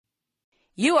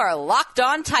You are Locked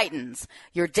On Titans,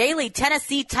 your daily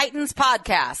Tennessee Titans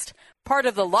podcast, part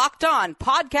of the Locked On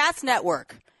Podcast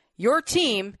Network, your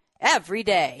team every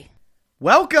day.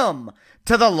 Welcome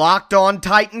to the Locked On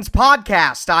Titans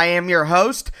podcast. I am your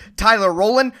host, Tyler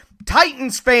Rowland.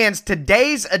 Titans fans,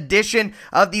 today's edition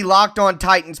of the Locked On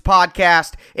Titans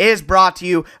podcast is brought to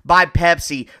you by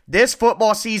Pepsi. This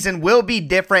football season will be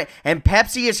different, and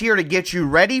Pepsi is here to get you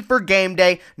ready for game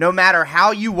day no matter how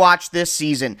you watch this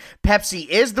season. Pepsi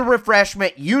is the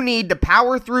refreshment you need to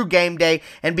power through game day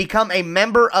and become a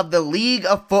member of the League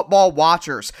of Football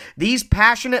Watchers. These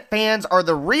passionate fans are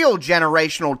the real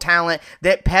generational talent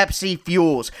that Pepsi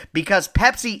fuels, because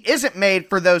Pepsi isn't made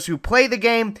for those who play the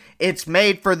game, it's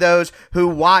made for those who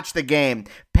watch the game.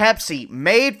 Pepsi,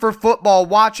 made for football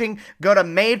watching. Go to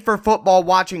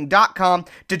madeforfootballwatching.com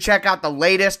to check out the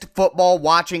latest football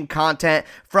watching content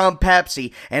from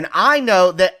Pepsi. And I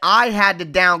know that I had to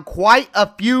down quite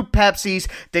a few Pepsis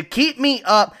to keep me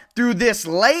up through this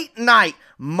late night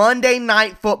Monday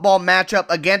Night Football matchup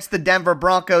against the Denver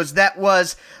Broncos that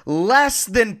was less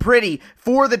than pretty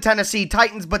for the Tennessee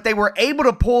Titans, but they were able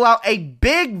to pull out a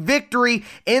big victory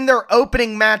in their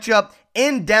opening matchup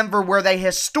in Denver, where they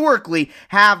historically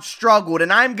have struggled.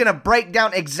 And I'm going to break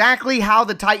down exactly how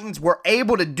the Titans were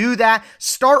able to do that,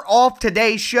 start off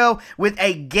today's show with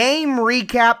a game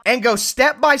recap, and go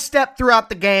step by step throughout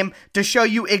the game to show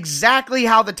you exactly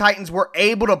how the Titans were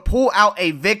able to pull out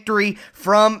a victory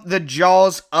from the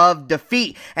jaws of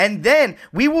defeat. And then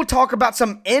we will talk about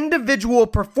some individual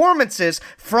performances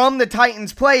from the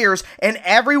Titans players and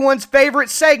everyone's favorite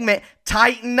segment,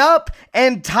 Tighten Up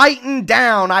and Tighten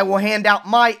Down. I will hand out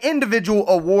my individual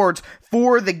awards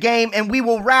for the game, and we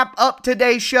will wrap up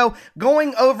today's show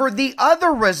going over the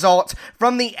other results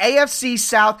from the AFC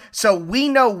South so we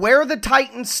know where the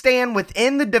Titans stand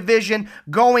within the division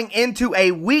going into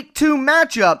a Week 2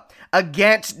 matchup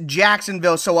against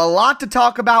Jacksonville. So a lot to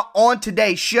talk about on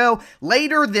today's show.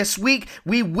 Later this week,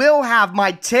 we will have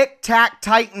my Tic Tac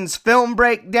Titans film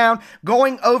breakdown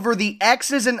going over the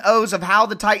X's and O's of how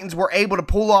the Titans were able to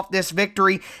pull off this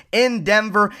victory in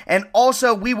Denver. And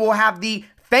also we will have the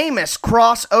famous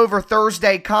crossover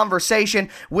Thursday conversation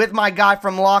with my guy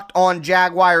from Locked On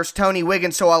Jaguars, Tony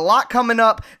Wiggins. So a lot coming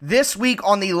up this week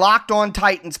on the Locked On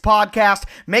Titans podcast.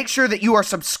 Make sure that you are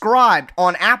subscribed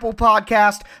on Apple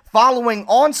Podcast, following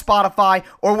on Spotify,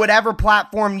 or whatever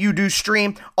platform you do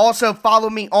stream. Also, follow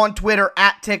me on Twitter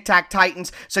at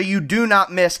TicTacTitans so you do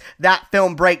not miss that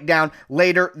film breakdown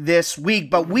later this week.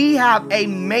 But we have a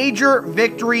major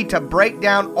victory to break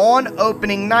down on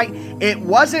opening night. It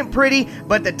wasn't pretty,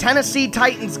 but the Tennessee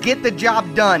Titans get the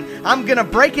job done. I'm going to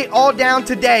break it all down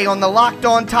today on the Locked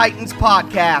On Titans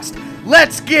podcast.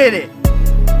 Let's get it!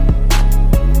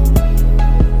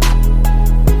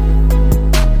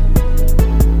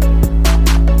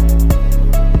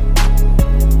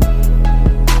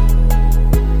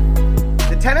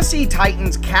 Tennessee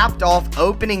Titans capped off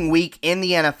opening week in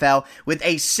the NFL with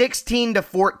a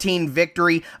 16-14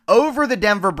 victory over the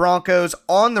Denver Broncos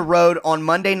on the road on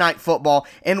Monday Night Football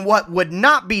in what would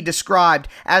not be described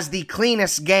as the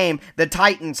cleanest game the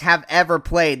Titans have ever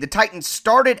played. The Titans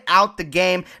started out the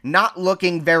game not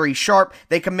looking very sharp.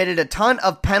 They committed a ton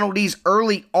of penalties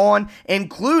early on,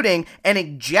 including an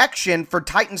ejection for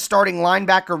Titans starting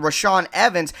linebacker Rashaan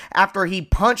Evans after he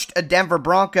punched a Denver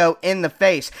Bronco in the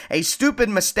face. A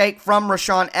stupid mistake from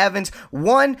Rashaan Evans.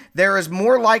 One, there is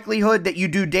more likelihood that you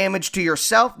do damage to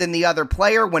yourself than the other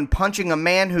player when punching a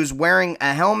man who's wearing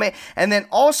a helmet. And then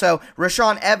also,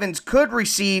 Rashaan Evans could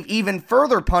receive even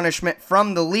further punishment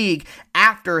from the league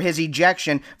after his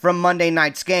ejection from Monday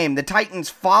night's game. The Titans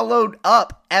followed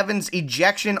up Evans'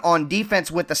 ejection on defense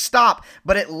with a stop,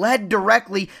 but it led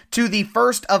directly to the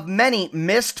first of many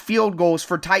missed field goals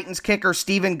for Titans kicker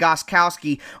Stephen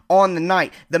Gostkowski on the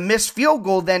night. The missed field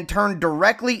goal then turned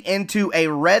directly into a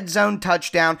red zone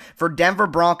touchdown for Denver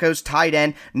Broncos tight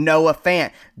end Noah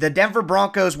Fant. The Denver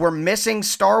Broncos were missing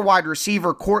star wide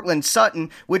receiver Courtland Sutton,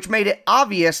 which made it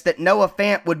obvious that Noah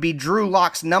Fant would be Drew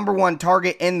Lock's number one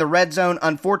target in the red zone.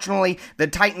 Unfortunately, the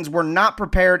Titans were not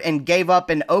prepared and gave up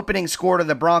an opening score to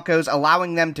the Broncos,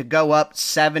 allowing them to go up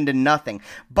 7-0.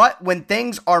 But when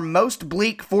things are most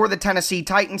bleak for the Tennessee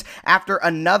Titans, after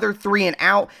another 3 and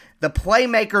out, the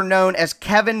playmaker known as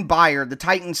Kevin Byard, the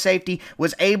Titans safety,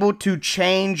 was able to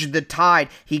change the tide.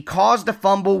 He caused a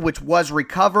fumble, which was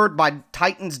recovered by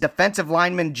Titans defensive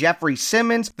lineman Jeffrey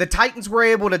Simmons. The Titans were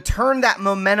able to turn that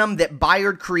momentum that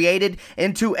Byard created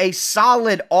into a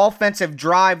solid offensive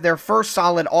drive, their first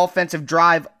solid offensive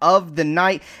drive of the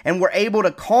night, and were able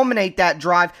to culminate that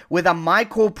drive with a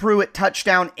Michael Pruitt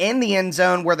touchdown in the end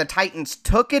zone where the Titans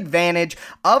took advantage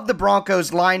of the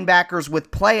Broncos linebackers with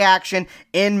play action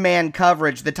in man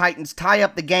coverage. The Titans tie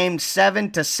up the game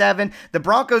 7-7. The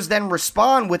Broncos then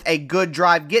respond with a good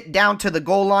drive, get down to the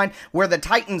goal line where the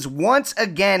Titans once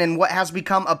again, in what has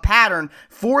become a pattern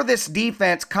for this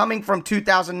defense coming from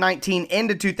 2019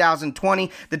 into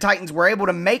 2020, the Titans were able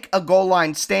to make a goal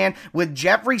line stand with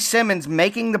Jeffrey Simmons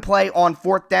making the play on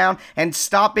fourth down and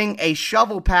stopping a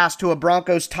shovel pass to a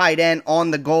Broncos tight end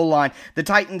on the goal line. The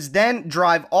Titans then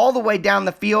drive all the way down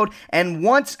the field, and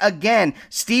once again,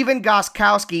 Stephen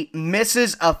Gostkowski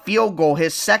misses a field goal,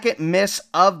 his second miss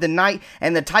of the night,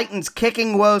 and the Titans'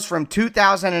 kicking woes from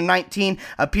 2019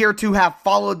 appear to have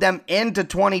followed them into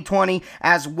 2020,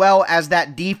 as well as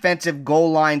that defensive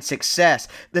goal line success.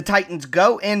 The Titans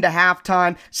go into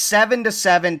halftime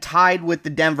 7-7, tied with the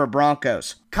Denver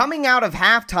Broncos. Coming out of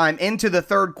halftime into the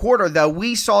third quarter, though,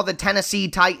 we saw the Tennessee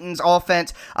Titans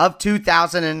offense of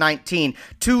 2019.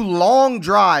 2 long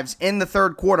drives in the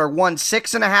third quarter,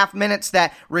 6.5 minutes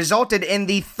that resulted in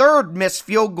the third missed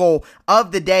field goal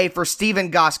of the day for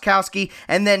Stephen Gostkowski,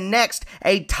 and then next,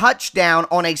 a touchdown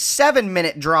on a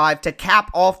 7-minute drive to cap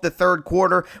off the third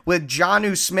quarter with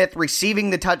Jonnu Smith receiving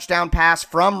the touchdown pass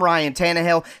from Ryan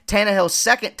Tannehill. Tannehill's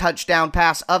second touchdown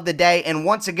pass of the day, and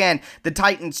once again, the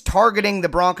Titans targeting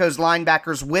the Broncos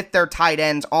linebackers with their tight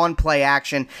ends on play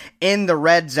action in the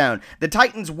red zone. The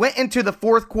Titans went into the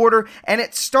fourth quarter and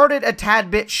it started a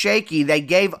tad bit shaky. They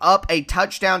gave up a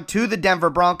touchdown to the Denver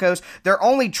Broncos, their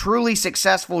only truly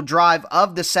successful drive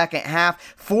of the second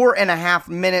half, 4.5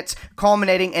 minutes,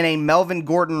 culminating in a Melvin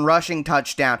Gordon rushing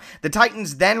touchdown. The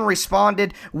Titans then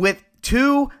responded with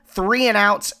 2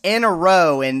 3-and-outs in a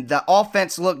row, and the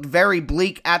offense looked very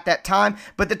bleak at that time,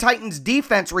 but the Titans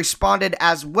defense responded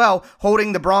as well,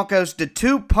 holding the Broncos to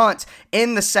 2 punts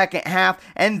in the second half,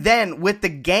 and then with the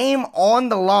game on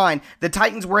the line, the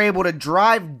Titans were able to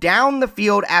drive down the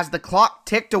field as the clock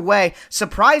ticked away.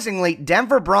 Surprisingly,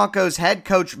 Denver Broncos head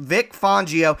coach Vic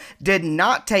Fangio did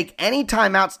not take any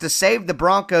timeouts to save the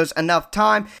Broncos enough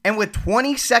time, and with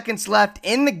 20 seconds left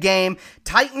in the game,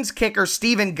 Titans kicker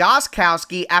Stephen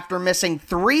Gostkowski, after missing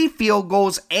 3 field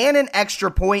goals and an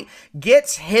extra point,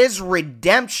 gets his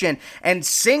redemption and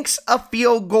sinks a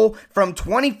field goal from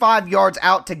 25 yards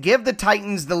out to give the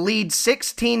Titans the lead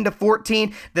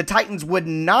 16-14. The Titans would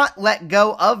not let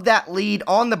go of that lead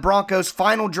on the Broncos'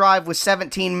 final drive with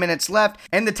 17 minutes left,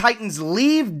 and the Titans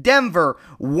leave Denver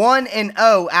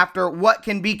 1-0 after what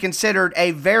can be considered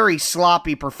a very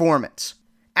sloppy performance.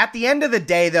 At the end of the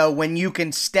day, though, when you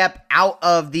can step out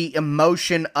of the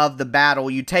emotion of the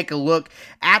battle, you take a look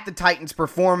at the Titans'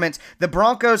 performance. The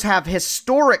Broncos have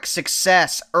historic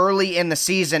success early in the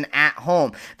season at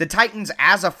home. The Titans,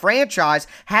 as a franchise,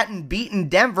 hadn't beaten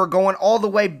Denver going all the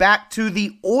way back to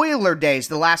the Oiler days,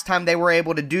 the last time they were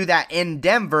able to do that in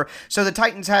Denver. So the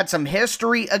Titans had some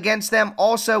history against them,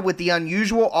 also with the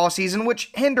unusual offseason,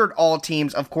 which hindered all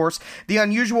teams, of course. The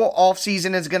unusual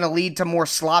offseason is going to lead to more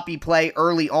sloppy play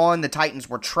early on. The Titans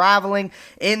were traveling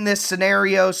in this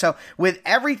scenario. So with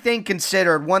everything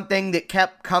considered, one thing that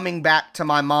kept coming back to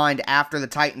my mind after the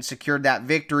Titans secured that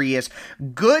victory is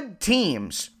good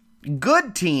teams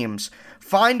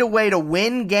find a way to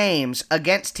win games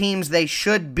against teams they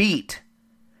should beat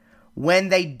when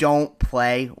they don't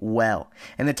play well.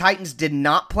 And the Titans did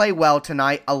not play well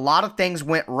tonight. A lot of things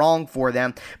went wrong for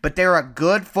them, but they're a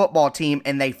good football team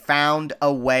and they found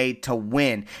a way to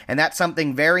win. And that's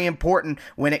something very important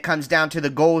when it comes down to the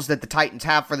goals that the Titans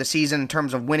have for the season in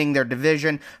terms of winning their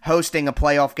division, hosting a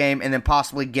playoff game, and then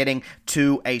possibly getting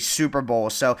to a Super Bowl.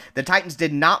 So the Titans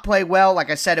did not play well.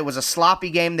 Like I said, it was a sloppy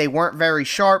game. They weren't very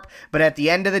sharp, but at the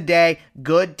end of the day,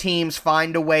 good teams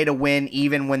find a way to win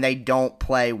even when they don't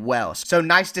play well. So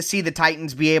nice to see the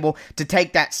Titans be able to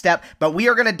take that step, but we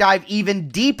are going to dive even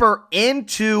deeper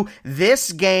into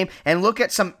this game and look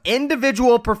at some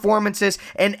individual performances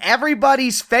in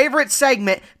everybody's favorite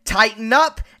segment, Tighten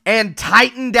Up and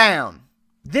Tighten Down.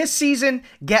 This season,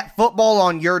 get football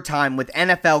on your time with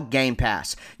NFL Game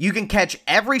Pass. You can catch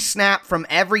every snap from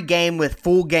every game with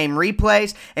full game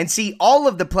replays and see all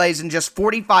of the plays in just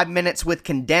 45 minutes with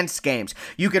condensed games.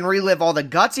 You can relive all the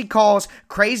gutsy calls,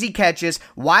 crazy catches,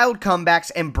 wild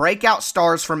comebacks, and breakout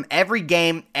stars from every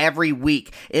game every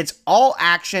week. It's all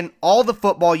action, all the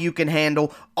football you can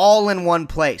handle, all in one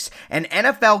place. And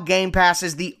NFL Game Pass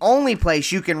is the only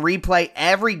place you can replay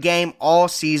every game all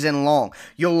season long.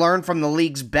 You'll learn from the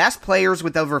league's best players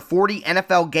with over 40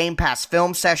 NFL Game Pass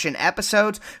film session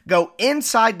episodes. Go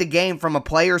inside the game from a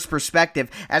player's perspective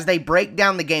as they break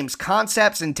down the game's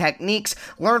concepts and techniques.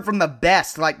 Learn from the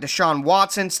best like Deshaun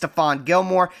Watson, Stephon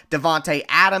Gilmore, Devontae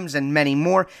Adams, and many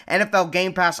more. NFL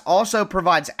Game Pass also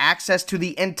provides access to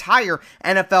the entire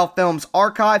NFL Films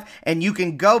archive, and you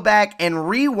can go back and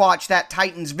rewatch that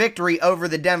Titans victory over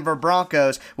the Denver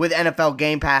Broncos with NFL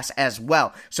Game Pass as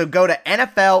well. So go to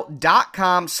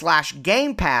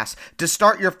NFL.com/Game Pass to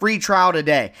start your free trial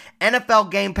today.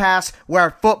 NFL Game Pass,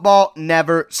 where football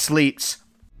never sleeps.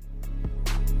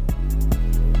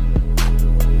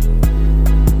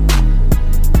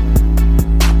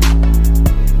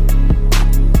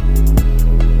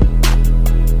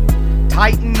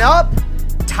 Tighten up,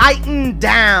 tighten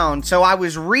down. So I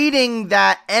was reading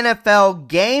that NFL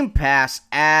Game Pass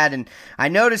ad, and I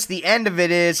noticed the end of it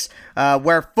is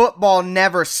where football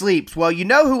never sleeps. Well, you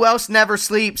know who else never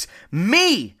sleeps?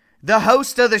 Me, the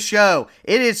host of the show.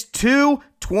 It is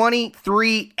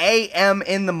 2:23 a.m.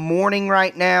 in the morning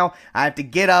right now. I have to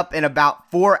get up in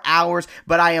about 4 hours,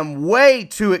 but I am way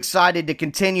too excited to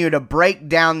continue to break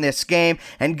down this game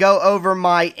and go over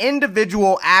my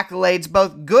individual accolades,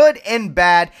 both good and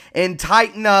bad, and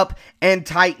tighten up and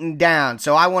tighten down.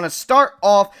 So I want to start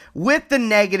off with the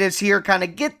negatives here, kind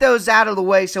of get those out of the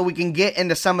way so we can get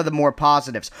into some of the more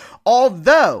positives.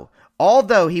 Although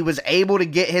he was able to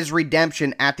get his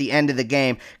redemption at the end of the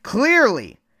game,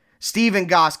 clearly Stephen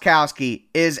Gostkowski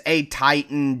is a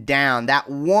Titan down.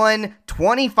 That one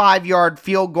 25-yard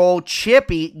field goal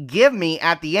chippy give me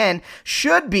at the end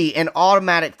should be an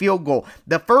automatic field goal.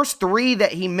 The first three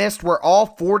that he missed were all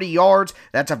 40 yards.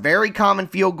 That's a very common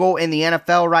field goal in the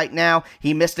NFL right now.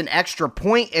 He missed an extra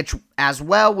point as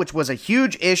well, which was a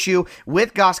huge issue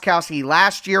with Gostkowski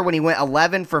last year when he went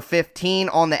 11 for 15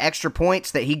 on the extra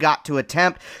points that he got to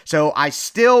attempt. So I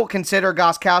still consider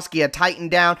Gostkowski a Titan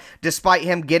down despite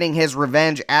him getting his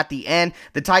revenge at the end.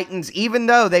 The Titans, even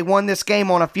though they won this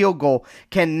game on a field goal,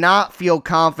 cannot feel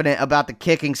confident about the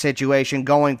kicking situation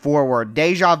going forward.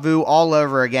 Deja vu all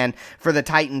over again for the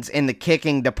Titans in the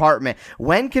kicking department.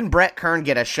 When can Brett Kern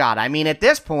get a shot? I mean, at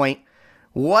this point,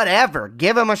 whatever.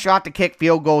 Give him a shot to kick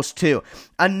field goals too.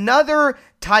 Another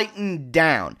Titan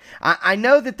down. I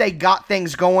know that they got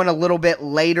things going a little bit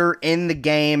later in the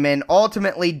game, and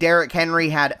ultimately Derrick Henry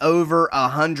had over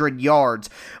 100 yards.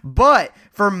 But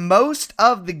for most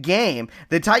of the game,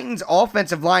 the Titans'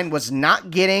 offensive line was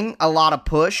not getting a lot of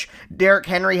push. Derrick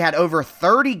Henry had over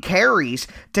 30 carries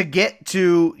to get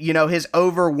to, his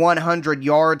over 100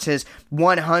 yards, his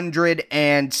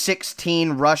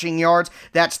 116 rushing yards.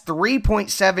 That's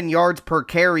 3.7 yards per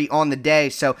carry on the day.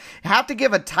 So have to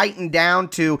give a Titan down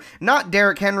to not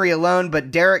Derrick Henry alone,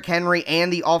 but Derrick Henry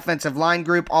and the offensive line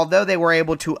group. Although they were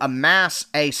able to amass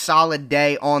a solid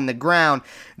day on the ground,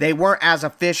 they weren't as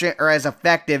efficient or as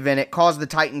effective, and it caused the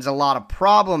Titans a lot of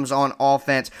problems on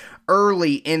offense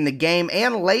early in the game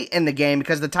and late in the game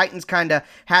because the Titans kind of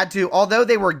had to, although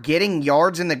they were getting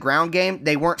yards in the ground game,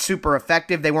 they weren't super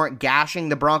effective. They weren't gashing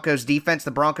the Broncos defense.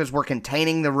 The Broncos were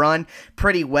containing the run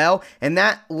pretty well, and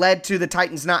that led to the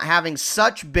Titans not having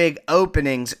such big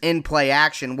openings in play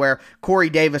action where Corey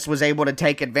Davis was able to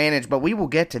take advantage, but we will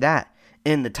get to that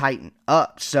in the Titan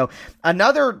up. So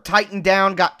another Titan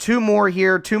down, got three more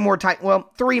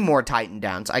Titan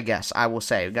downs, I guess I will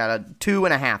say. We got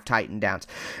 2.5 Titan downs.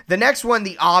 The next one,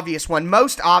 the obvious one,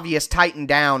 most obvious Titan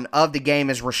down of the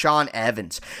game is Rashaan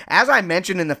Evans. As I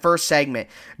mentioned in the first segment,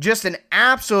 just an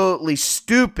absolutely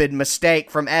stupid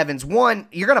mistake from Evans. One,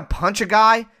 you're going to punch a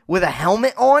guy with a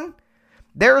helmet on?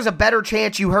 There is a better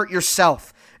chance you hurt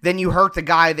yourself than you hurt the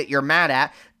guy that you're mad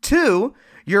at. Two,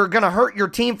 you're going to hurt your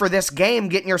team for this game,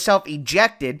 getting yourself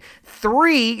ejected.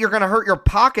 3, you're going to hurt your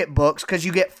pocketbooks because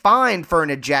you get fined for an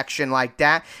ejection like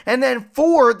that. And then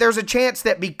 4, there's a chance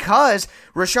that because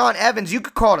Rashaan Evans, you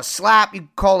could call it a slap, you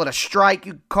could call it a strike,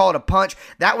 you could call it a punch.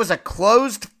 That was a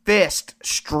closed fist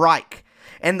strike.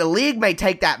 And the league may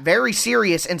take that very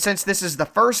serious, and since this is the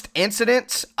first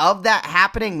incidence of that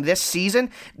happening this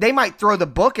season, they might throw the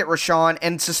book at Rashaan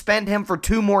and suspend him for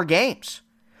 2 more games.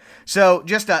 So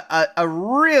just a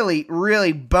really,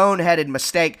 really boneheaded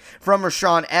mistake from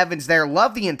Rashaan Evans there.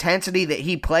 Love the intensity that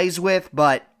he plays with,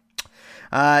 but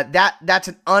that's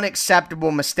an unacceptable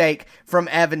mistake from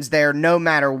Evans there no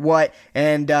matter what.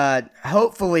 And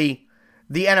hopefully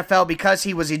the NFL, because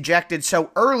he was ejected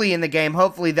so early in the game,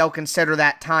 hopefully they'll consider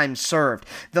that time served.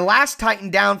 The last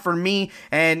Titan down for me,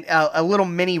 and a little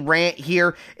mini rant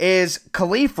here, is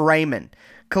Kalif Raymond.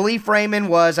 Kalif Raymond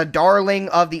was a darling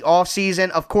of the offseason.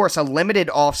 Of course, a limited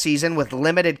offseason with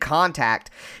limited contact.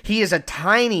 He is a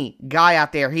tiny guy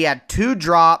out there. He had 2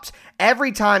 drops.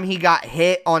 Every time he got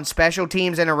hit on special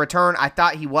teams in a return, I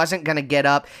thought he wasn't going to get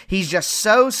up. He's just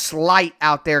so slight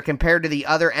out there compared to the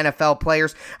other NFL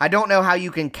players. I don't know how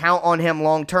you can count on him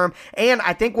long term. And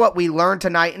I think what we learned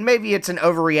tonight, and maybe it's an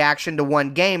overreaction to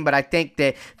one game, but I think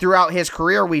that throughout his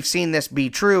career we've seen this be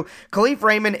true. Kalif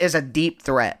Raymond is a deep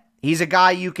threat. He's a guy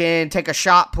you can take a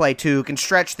shot play to, who can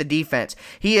stretch the defense.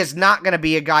 He is not going to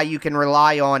be a guy you can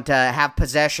rely on to have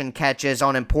possession catches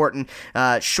on important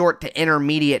short to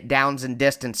intermediate downs and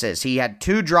distances. He had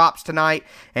 2 drops tonight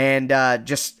and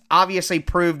just obviously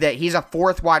proved that he's a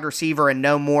 4th wide receiver and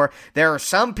no more. There are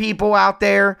some people out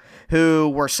there who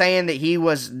were saying that he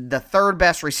was the 3rd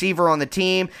best receiver on the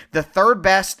team, the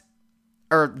best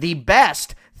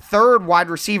 3rd wide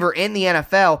receiver in the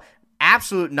NFL.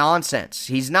 Absolute nonsense.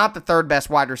 He's not the 3rd best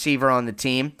wide receiver on the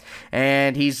team,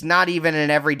 and he's not even an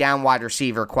every down wide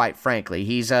receiver, quite frankly.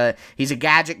 He's a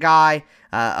gadget guy,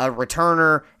 a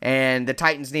returner, and the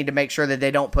Titans need to make sure that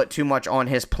they don't put too much on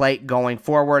his plate going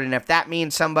forward. And if that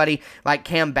means somebody like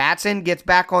Cam Batson gets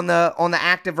back on the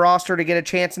active roster to get a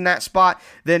chance in that spot,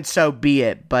 then so be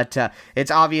it. But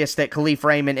it's obvious that Kalif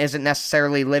Raymond isn't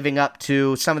necessarily living up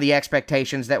to some of the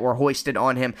expectations that were hoisted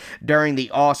on him during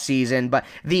the offseason. But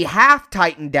the half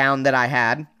Titan down that I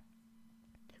had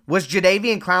was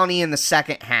Jadeveon Clowney in the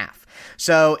second half.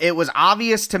 So it was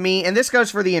obvious to me, and this goes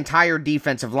for the entire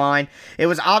defensive line, it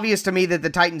was obvious to me that the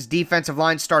Titans' defensive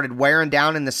line started wearing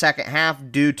down in the second half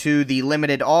due to the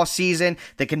limited all-season,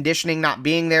 the conditioning not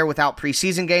being there without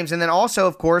preseason games, and then also,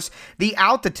 of course, the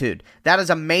altitude. That is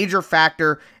a major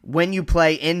factor when you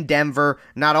play in Denver,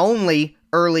 not only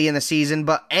early in the season,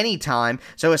 but anytime.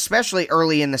 So especially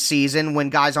early in the season when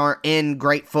guys aren't in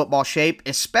great football shape,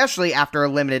 especially after a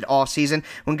limited offseason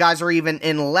when guys are even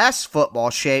in less football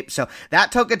shape. So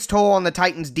that took its toll on the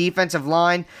Titans defensive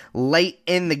line late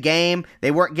in the game.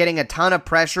 They weren't getting a ton of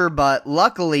pressure, but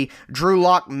luckily Drew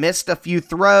Lock missed a few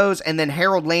throws, and then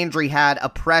Harold Landry had a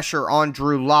pressure on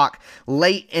Drew Lock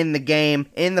late in the game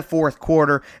in the 4th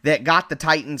quarter that got the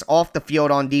Titans off the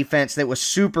field on defense. That was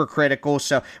super critical.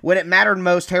 So when it mattered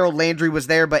most, Harold Landry was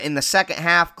there, but in the second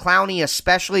half, Clowney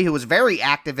especially, who was very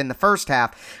active in the first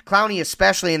half, Clowney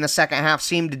especially in the second half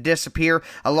seemed to disappear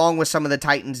along with some of the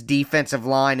Titans' defensive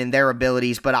line and their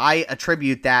abilities, but I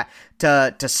attribute that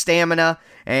to stamina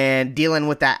and dealing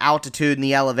with that altitude and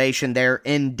the elevation there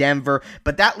in Denver.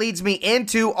 But that leads me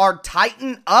into our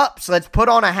Titan ups. Let's put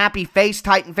on a happy face,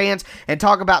 Titan fans, and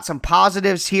talk about some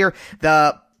positives here.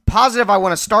 The positive I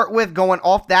want to start with, going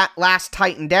off that last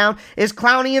Titan down, is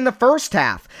Clowney in the first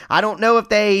half. I don't know if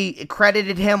they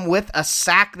credited him with a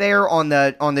sack there on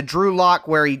the Drew Lock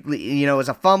where he, was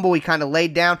a fumble. He kind of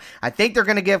laid down. I think they're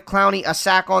going to give Clowney a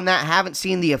sack on that. Haven't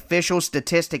seen the official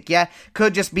statistic yet.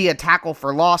 Could just be a tackle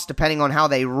for loss depending on how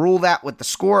they rule that with the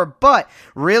score, but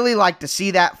really like to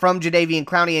see that from Jadeveon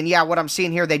Clowney. And yeah, what I'm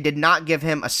seeing here, they did not give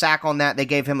him a sack on that. They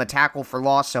gave him a tackle for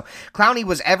loss. So Clowney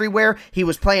was everywhere. He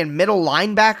was playing middle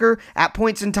linebacker at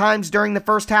points and times during the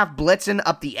first half, blitzing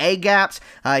up the A-gaps.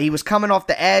 He was coming off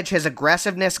the edge. His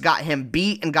aggressiveness got him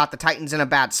beat and got the Titans in a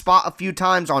bad spot a few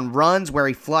times on runs where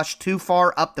he flushed too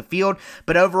far up the field.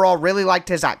 But overall, really liked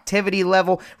his activity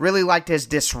level, really liked his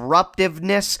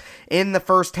disruptiveness in the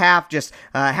first half. Just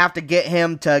have to get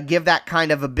him to give that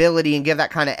kind of ability and give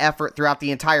that kind of effort throughout the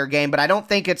entire game. But I don't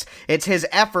think it's his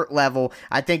effort level.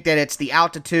 I think that it's the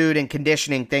altitude and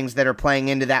conditioning things that are playing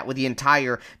into that with the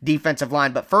entire defensive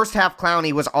line. But first half,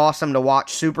 Clowney was awesome to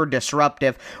watch, super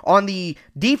disruptive. On the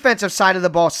defensive side of the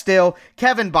ball still,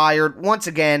 Kevin Byard, once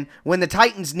again, when the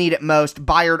Titans need it most,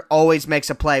 Byard always makes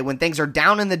a play. When things are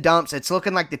down in the dumps, it's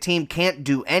looking like the team can't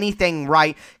do anything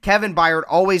right, Kevin Byard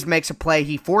always makes a play.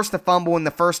 He forced the fumble in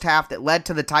the first half that led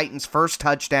to the Titans' first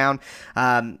touchdown.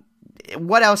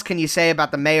 What else can you say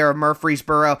about the mayor of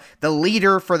Murfreesboro, the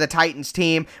leader for the Titans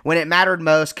team? When it mattered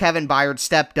most, Kevin Byard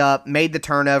stepped up, made the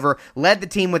turnover, led the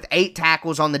team with 8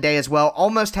 tackles on the day as well,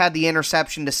 almost had the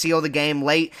interception to seal the game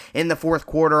late in the 4th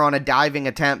quarter on a diving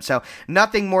attempt. So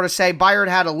nothing more to say. Byard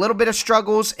had a little bit of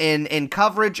struggles in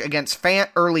coverage against Fant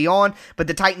early on, but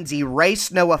the Titans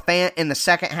erased Noah Fant in the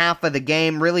second half of the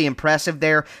game. Really impressive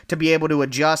there to be able to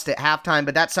adjust at halftime,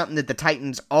 but that's something that the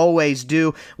Titans always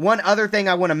do. One other thing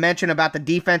I want to mention about the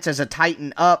defense as a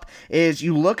Titan up is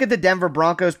you look at the Denver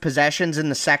Broncos possessions in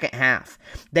the second half.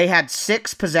 They had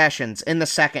 6 possessions in the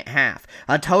second half,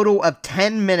 a total of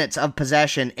 10 minutes of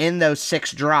possession in those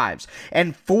 6 drives,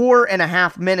 and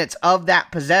 4.5 minutes of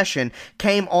that possession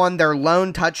came on their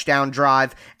lone touchdown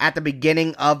drive at the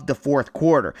beginning of the 4th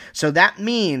quarter. So that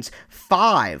means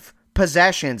 5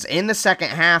 possessions in the second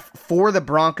half for the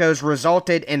Broncos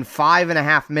resulted in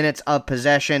 5.5 minutes of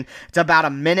possession. It's about a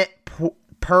minute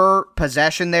per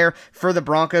possession there for the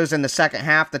Broncos in the second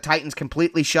half. The Titans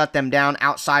completely shut them down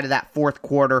outside of that fourth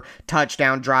quarter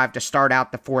touchdown drive to start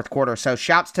out the fourth quarter. So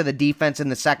shouts to the defense in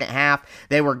the second half.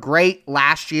 They were great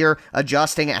last year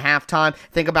adjusting at halftime.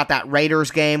 Think about that Raiders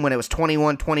game when it was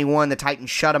 21-21. The Titans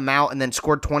shut them out and then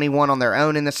scored 21 on their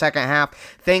own in the second half.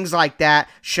 Things like that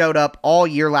showed up all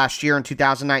year last year in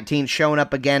 2019, showing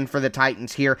up again for the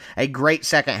Titans here. A great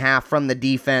second half from the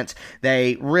defense.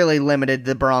 They really limited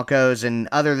the Broncos, and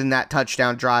other than that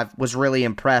touchdown drive, was really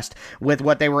impressed with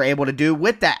what they were able to do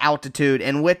with that altitude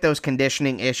and with those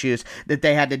conditioning issues that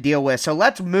they had to deal with. So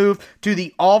let's move to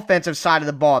the offensive side of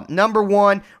the ball. Number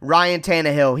one, Ryan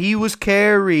Tannehill. He was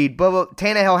carried, but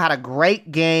Tannehill had a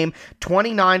great game,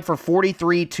 29 for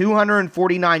 43,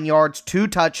 249 yards, 2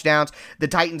 touchdowns. The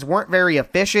Titans weren't very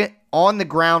efficient on the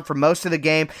ground for most of the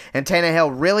game, and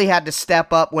Tannehill really had to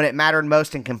step up when it mattered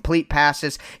most and complete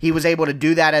passes. He was able to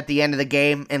do that at the end of the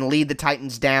game and lead the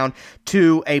Titans down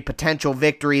to a potential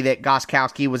victory that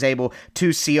Gostkowski was able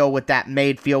to seal with that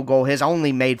made field goal, his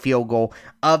only made field goal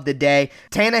of the day.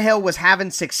 Tannehill was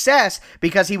having success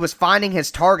because he was finding his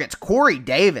targets. Corey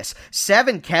Davis,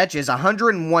 7 catches,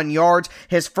 101 yards,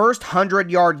 his first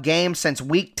 100-yard game since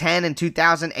Week 10 in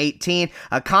 2018,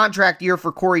 a contract year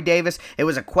for Corey Davis. It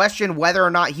was a question whether or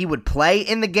not he would play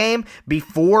in the game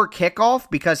before kickoff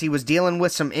because he was dealing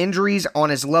with some injuries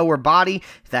on his lower body,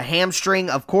 the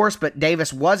hamstring, of course, but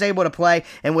Davis was able to play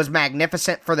and was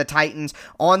magnificent for the Titans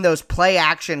on those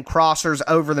play-action crossers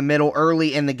over the middle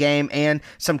early in the game and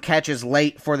some catches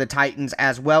late for the Titans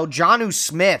as well. Jonnu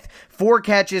Smith, 4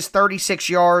 catches, 36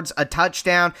 yards, a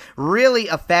touchdown, really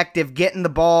effective getting the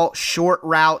ball, short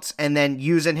routes, and then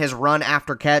using his run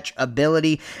after catch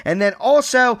ability. And then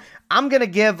also, I'm going to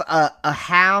give a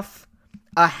half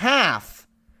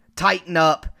tighten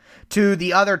up to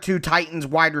the other 2 Titans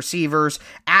wide receivers.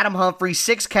 Adam Humphries,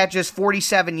 6 catches,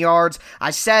 47 yards.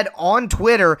 I said on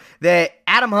Twitter that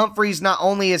Adam Humphries not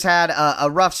only has had a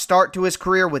rough start to his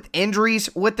career with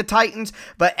injuries with the Titans,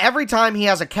 but every time he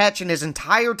has a catch in his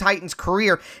entire Titans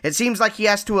career, it seems like he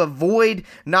has to avoid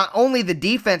not only the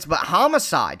defense, but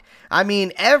homicide. I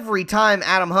mean, every time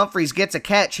Adam Humphries gets a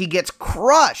catch, he gets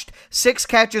crushed. 6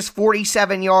 catches,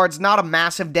 47 yards, not a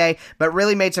massive day, but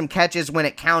really made some catches when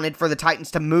it counted for the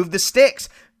Titans to move the sticks.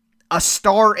 A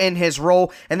star in his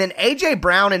role. And then A.J.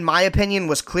 Brown, in my opinion,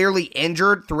 was clearly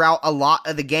injured throughout a lot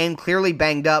of the game, clearly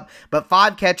banged up, but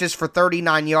 5 catches for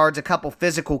 39 yards, a couple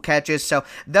physical catches. So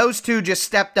those 2 just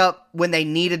stepped up when they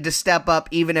needed to step up,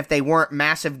 even if they weren't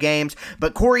massive games.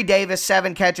 But Corey Davis,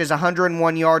 7 catches,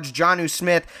 101 yards. Jonnu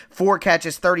Smith, 4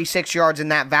 catches, 36 yards,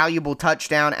 and that valuable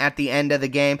touchdown at the end of the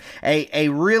game. A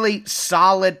really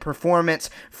solid performance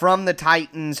from the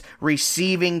Titans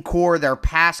receiving core, their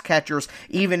pass catchers,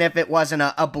 even if it wasn't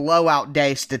a blowout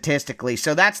day statistically.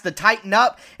 So that's the Tighten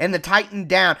Up and the Tighten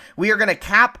Down. We are going to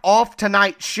cap off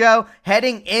tonight's show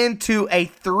heading into a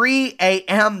 3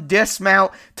 a.m.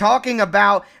 dismount, talking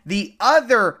about the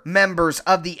other members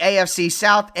of the AFC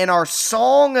South and our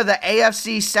Song of the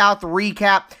AFC South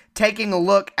recap, taking a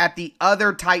look at the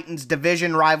other Titans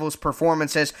division rivals'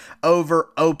 performances over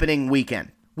opening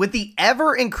weekend. With the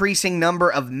ever-increasing number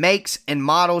of makes and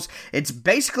models, it's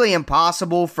basically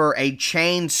impossible for a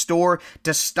chain store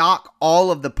to stock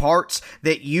all of the parts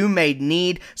that you may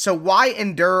need. So why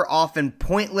endure often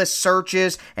pointless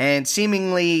searches and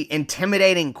seemingly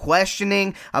intimidating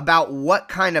questioning about what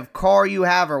kind of car you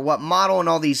have or what model and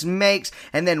all these makes,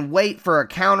 and then wait for a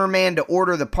counterman to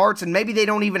order the parts, and maybe they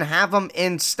don't even have them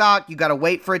in stock. You got to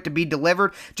wait for it to be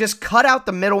delivered. Just cut out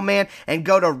the middleman and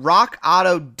go to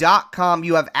rockauto.com.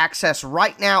 You have access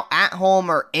right now at home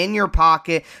or in your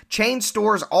pocket. Chain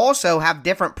stores also have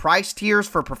different price tiers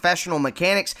for professional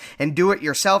mechanics and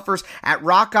do-it-yourselfers. At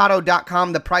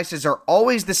rockauto.com, the prices are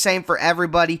always the same for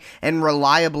everybody and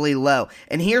reliably low.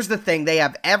 And here's the thing, they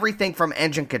have everything from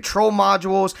engine control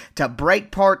modules to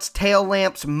brake parts, tail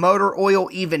lamps, motor oil,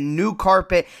 even new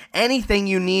carpet, anything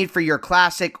you need for your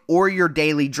classic or your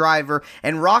daily driver.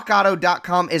 And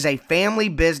rockauto.com is a family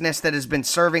business that has been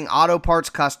serving auto parts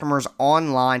customers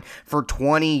online for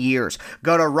 20 years.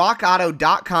 Go to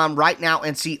rockauto.com right now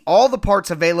and see all the parts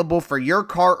available for your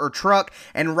car or truck,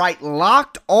 and write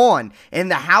Locked On in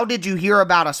the How Did You Hear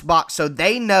About Us box so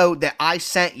they know that I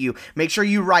sent you. Make sure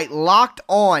you write Locked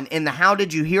On in the How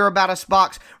Did You Hear About Us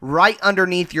box right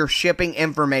underneath your shipping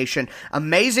information.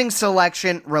 Amazing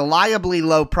selection, reliably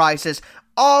low prices,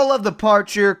 all of the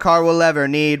parts your car will ever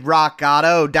need.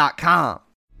 rockauto.com.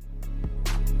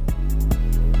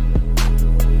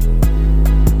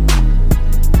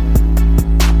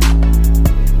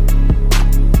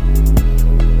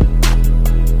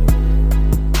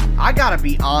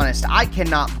 gotta be honest, I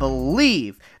cannot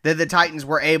believe that the Titans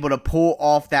were able to pull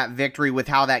off that victory with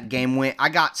how that game went. I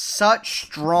got such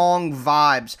strong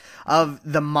vibes of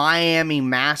the Miami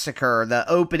Massacre, the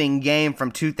opening game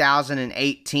from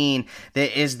 2018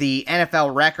 that is the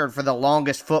NFL record for the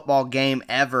longest football game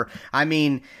ever. I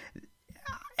mean,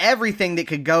 everything that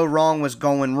could go wrong was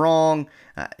going wrong.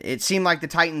 It seemed like the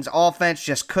Titans offense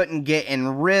just couldn't get in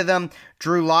rhythm.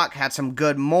 Drew Lock had some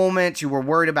good moments. You were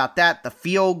worried about that. The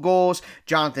field goals.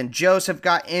 Jonathan Joseph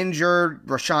got injured.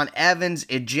 Rashaan Evans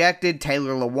ejected.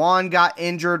 Taylor Lewan got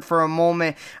injured for a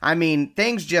moment. I mean,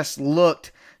 things just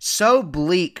looked so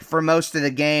bleak for most of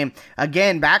the game.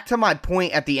 Again, back to my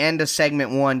point at the end of segment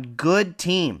 1. Good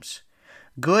teams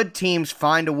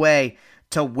find a way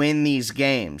to win these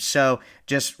games. So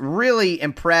just really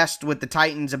impressed with the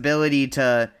Titans' ability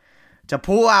to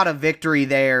pull out a victory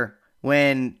there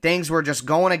when things were just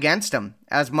going against them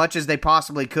as much as they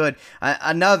possibly could.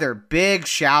 Another big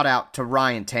shout out to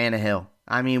Ryan Tannehill.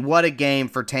 I mean, what a game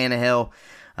for Tannehill.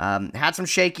 Had some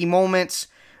shaky moments,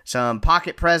 some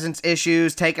pocket presence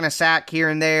issues, taking a sack here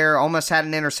and there, almost had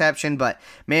an interception, but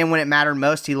man, when it mattered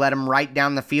most, he let him right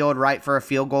down the field, right for a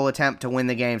field goal attempt to win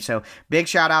the game. So big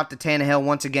shout out to Tannehill.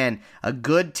 Once again, a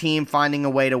good team finding a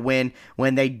way to win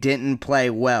when they didn't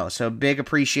play well. So big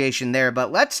appreciation there.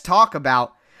 But let's talk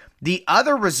about the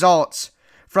other results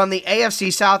from the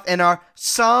AFC South in our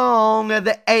Song of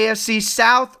the AFC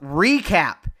South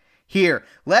recap here.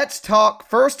 Let's talk,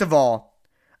 first of all,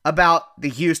 about the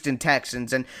Houston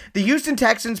Texans. And the Houston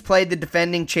Texans played the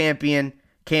defending champion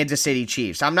Kansas City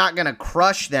Chiefs. I'm not going to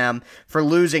crush them for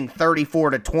losing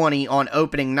 34-20 on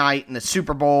opening night in the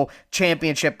Super Bowl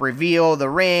championship reveal, the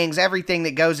rings, everything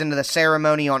that goes into the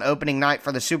ceremony on opening night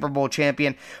for the Super Bowl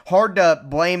champion. Hard to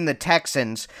blame the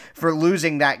Texans for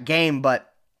losing that game,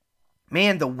 but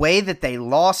man, the way that they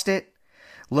lost it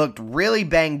looked really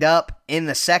banged up in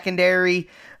the secondary.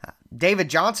 David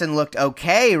Johnson looked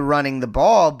okay running the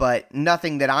ball, but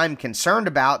nothing that I'm concerned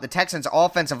about. The Texans'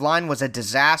 offensive line was a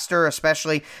disaster,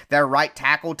 especially their right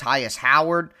tackle, Tyus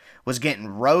Howard, was getting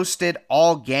roasted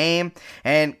all game.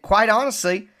 And quite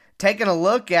honestly, taking a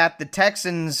look at the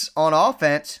Texans on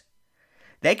offense,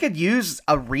 they could use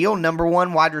a real number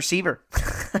one wide receiver.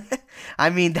 I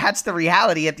mean, that's the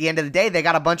reality at the end of the day. They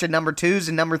got a bunch of number 2s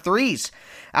and number 3s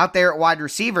out there at wide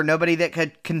receiver. Nobody that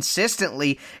could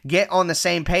consistently get on the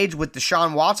same page with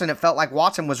Deshaun Watson. It felt like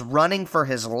Watson was running for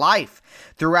his life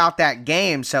throughout that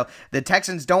game. So the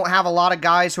Texans don't have a lot of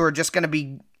guys who are just going to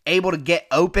be able to get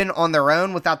open on their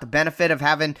own without the benefit of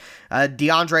having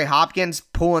DeAndre Hopkins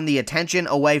pulling the attention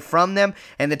away from them.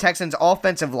 And the Texans'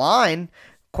 offensive line,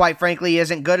 quite frankly,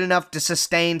 isn't good enough to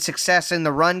sustain success in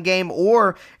the run game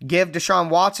or give Deshaun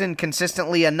Watson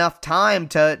consistently enough time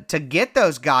to get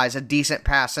those guys a decent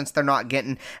pass since they're not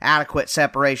getting adequate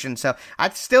separation. So I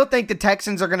still think the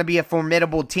Texans are going to be a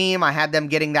formidable team. I had them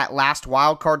getting that last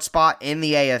wild card spot in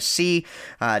the AFC.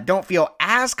 Don't feel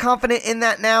as confident in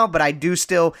that now, but I do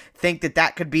still think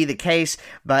that could be the case.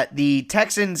 But the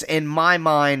Texans, in my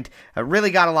mind, really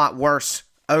got a lot worse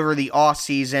over the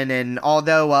offseason, and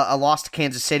although a loss to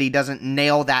Kansas City doesn't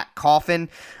nail that coffin,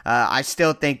 I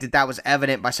still think that was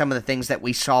evident by some of the things that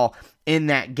we saw in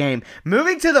that game.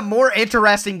 Moving to the more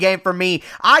interesting game for me,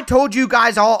 I told you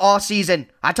guys all offseason,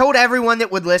 I told everyone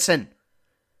that would listen,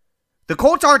 the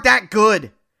Colts aren't that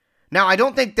good. Now, I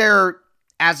don't think they're,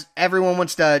 as everyone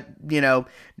wants to,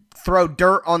 throw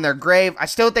dirt on their grave, I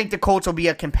still think the Colts will be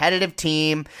a competitive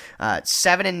team,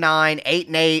 7-9,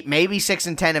 8-8, maybe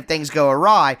 6-10 if things go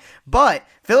awry. But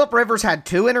Phillip Rivers had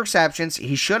 2 interceptions.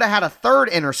 He should have had a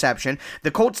 3rd interception. The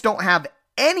Colts don't have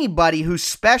anybody who's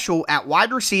special at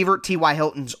wide receiver. T.Y.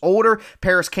 Hilton's older.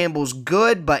 Paris Campbell's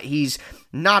good, but he's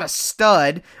not a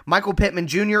stud. Michael Pittman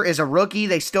Jr. is a rookie.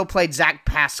 They still played Zach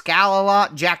Pascal a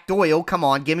lot. Jack Doyle, come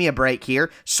on, give me a break here.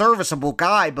 Serviceable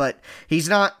guy, but he's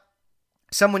not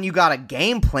someone you got a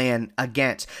game plan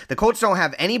against. The Colts don't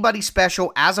have anybody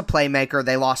special as a playmaker.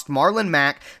 They lost Marlon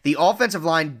Mack. The offensive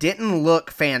line didn't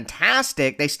look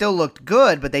fantastic. They still looked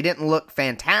good, but they didn't look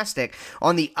fantastic.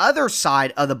 On the other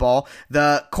side of the ball,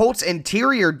 the Colts'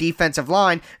 interior defensive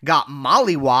line got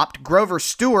mollywopped. Grover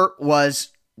Stewart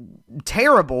was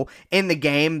terrible in the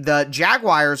game. The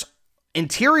Jaguars'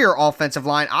 interior offensive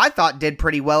line, I thought, did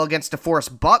pretty well against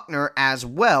DeForest Buckner as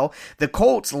well. The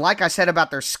Colts, like I said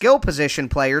about their skill position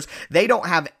players, they don't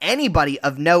have anybody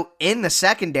of note in the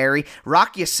secondary.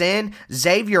 Rock Ya-Sin,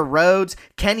 Xavier Rhodes,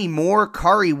 Kenny Moore,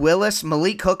 Kari Willis,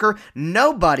 Malik Hooker,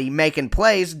 nobody making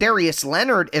plays. Darius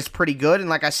Leonard is pretty good, and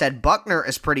like I said, Buckner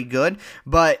is pretty good,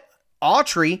 but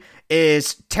Autry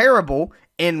is terrible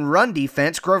in run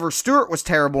defense. Grover Stewart was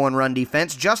terrible in run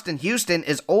defense. Justin Houston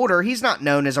is older. He's not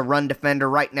known as a run defender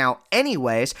right now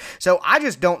anyways. So I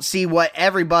just don't see what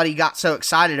everybody got so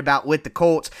excited about with the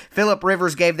Colts. Phillip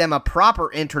Rivers gave them a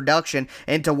proper introduction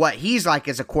into what he's like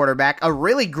as a quarterback. A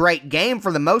really great game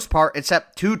for the most part,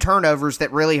 except 2 turnovers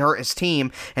that really hurt his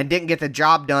team and didn't get the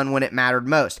job done when it mattered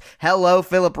most. Hello,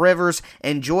 Phillip Rivers.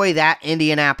 Enjoy that,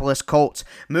 Indianapolis Colts.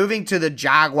 Moving to the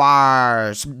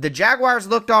Jaguars. The Jaguars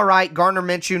looked all right. Gardner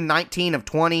Minshew, 19 of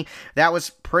 20. That was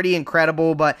pretty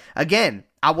incredible, but again,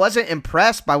 I wasn't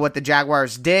impressed by what the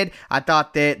Jaguars did. I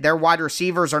thought that their wide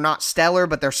receivers are not stellar,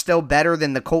 but they're still better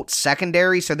than the Colts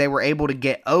secondary, so they were able to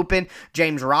get open.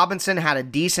 James Robinson had a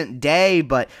decent day,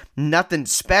 but nothing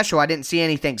special. I didn't see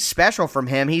anything special from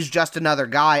him. He's just another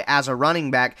guy as a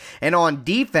running back. And on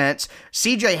defense,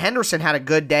 CJ Henderson had a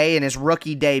good day in his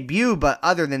rookie debut, but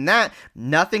other than that,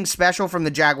 nothing special from the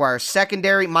Jaguars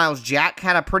secondary. Myles Jack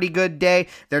had a pretty good day.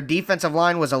 Their defensive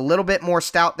line was a little bit more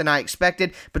stout than I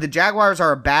expected, but the Jaguars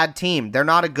are a bad team. They're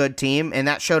not a good team, and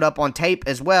that showed up on tape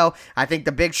as well. I think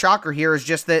the big shocker here is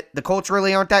just that the Colts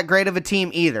really aren't that great of a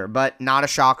team either, but not a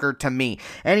shocker to me.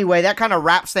 Anyway, that kind of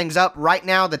wraps things up. Right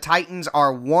now, the Titans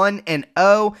are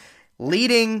 1-0,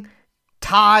 leading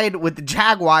tied with the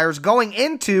Jaguars going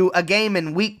into a game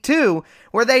in week 2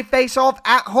 where they face off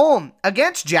at home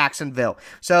against Jacksonville.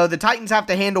 So the Titans have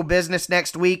to handle business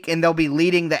next week, and they'll be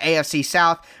leading the AFC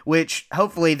South, which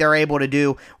hopefully they're able to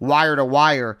do wire to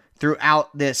wire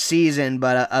throughout this season.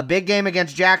 But a big game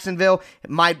against Jacksonville.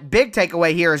 My big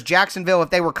takeaway here is Jacksonville,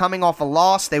 if they were coming off a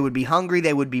loss, they would be hungry,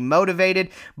 they would be motivated,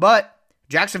 but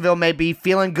Jacksonville may be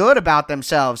feeling good about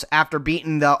themselves after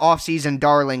beating the offseason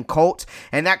darling Colts,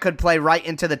 and that could play right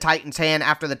into the Titans' hand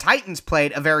after the Titans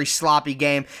played a very sloppy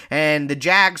game, and the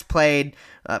Jags played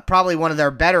probably one of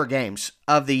their better games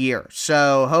of the year.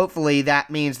 So hopefully that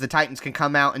means the Titans can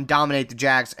come out and dominate the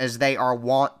Jags as they are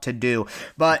wont to do.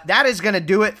 But that is going to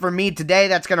do it for me today.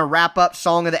 That's going to wrap up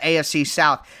Song of the AFC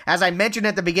South. As I mentioned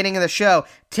at the beginning of the show,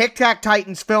 Tic Tac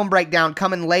Titans film breakdown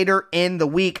coming later in the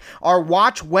week. Our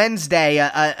Watch Wednesday,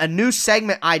 a new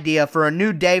segment idea for a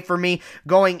new day for me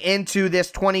going into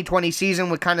this 2020 season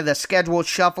with kind of the schedule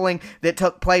shuffling that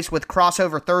took place with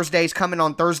crossover Thursdays coming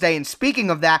on Thursday. And speaking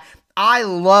of that, I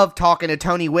love talking to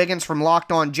Tony Wiggins from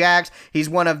Locked On Jags. He's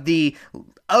one of the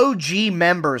OG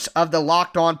members of the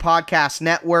Locked On Podcast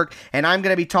Network, and I'm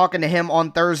going to be talking to him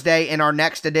on Thursday in our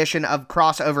next edition of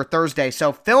Crossover Thursday.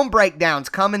 So film breakdowns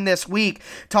coming this week,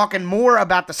 talking more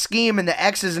about the scheme and the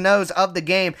X's and O's of the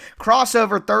game.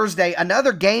 Crossover Thursday,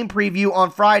 another game preview on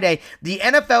Friday. The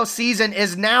NFL season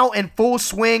is now in full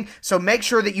swing, so make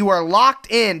sure that you are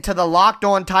locked in to the Locked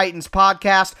On Titans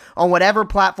podcast on whatever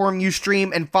platform you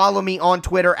stream, and follow me on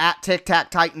Twitter at Tic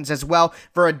Tac Titans as well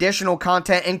for additional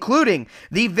content, including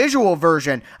the visual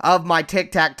version of my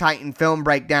Tic Tac Titan film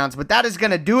breakdowns. But that is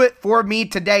going to do it for me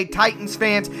today, Titans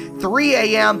fans. 3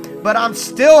 a.m., but I'm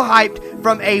still hyped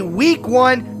from a Week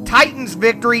 1 Titans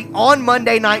victory on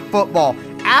Monday Night Football.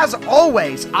 As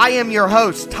always, I am your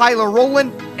host, Tyler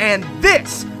Rowland, and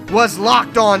this was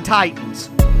Locked On Titans.